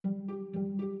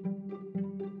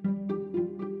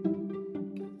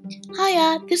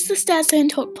Hiya, this is the Stairs Don't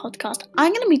Talk podcast.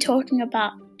 I'm going to be talking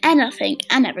about anything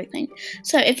and everything.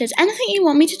 So if there's anything you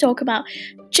want me to talk about,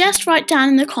 just write down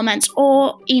in the comments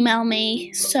or email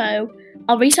me so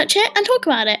I'll research it and talk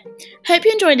about it. Hope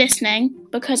you enjoy listening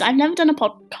because I've never done a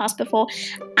podcast before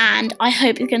and I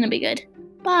hope it's going to be good.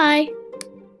 Bye.